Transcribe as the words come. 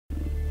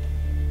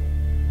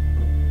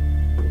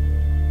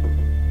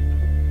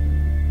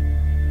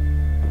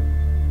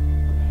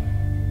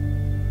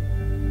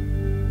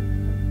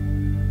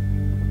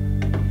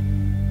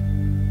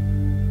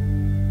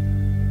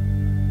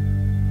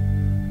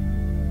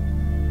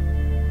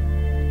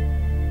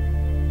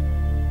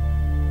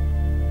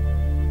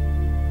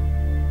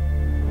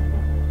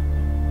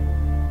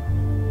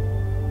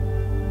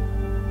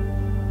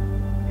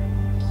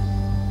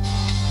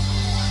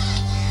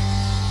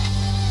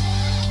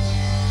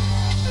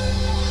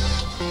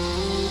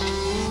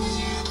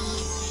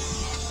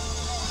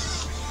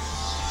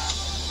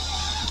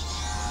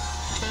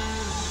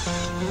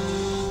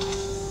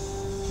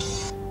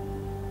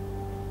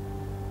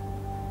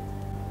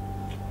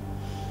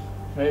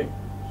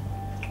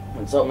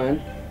What's up, man?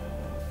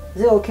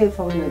 Is it okay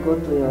for me to go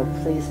to your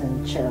place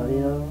and chat a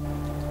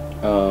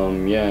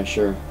little? Yeah,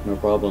 sure, no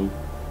problem.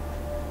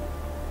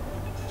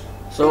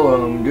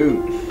 So,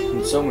 dude,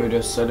 it's some with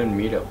a sudden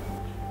meetup.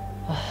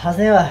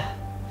 Hasneel,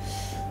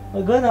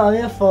 we're going out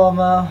here for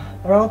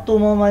around 2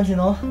 more months, you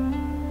know?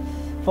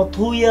 For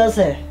 2 years,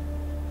 eh?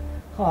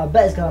 Oh, I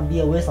bet it's gonna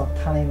be a waste of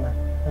time,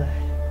 man.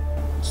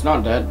 It's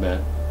not that bad.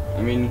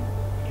 I mean,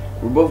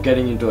 we're both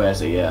getting into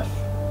SAF.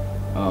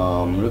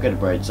 Look at the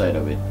bright side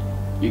of it.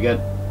 You get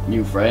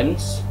new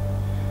friends.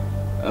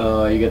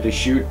 You get to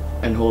shoot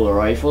and hold a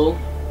rifle.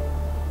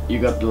 You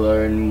got to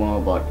learn more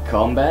about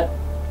combat.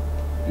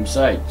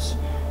 Besides,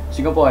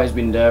 Singapore has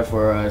been there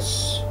for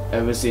us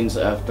ever since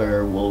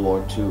after World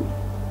War II.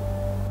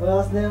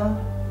 Well, Hasneel,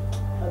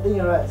 I think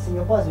you're right.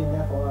 Singapore has been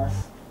there for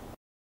us.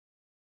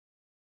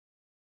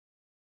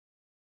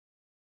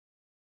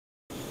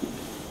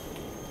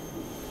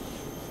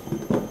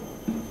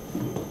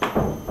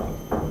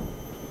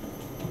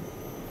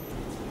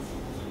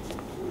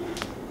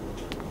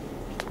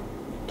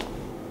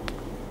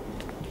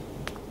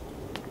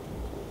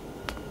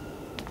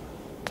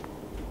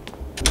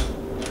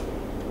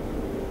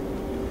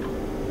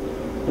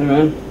 Hey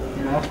man,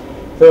 Yeah,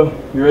 so,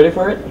 you ready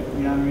for it?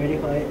 I'm ready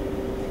for it.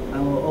 I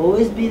will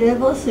always be there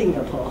for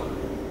Singapore.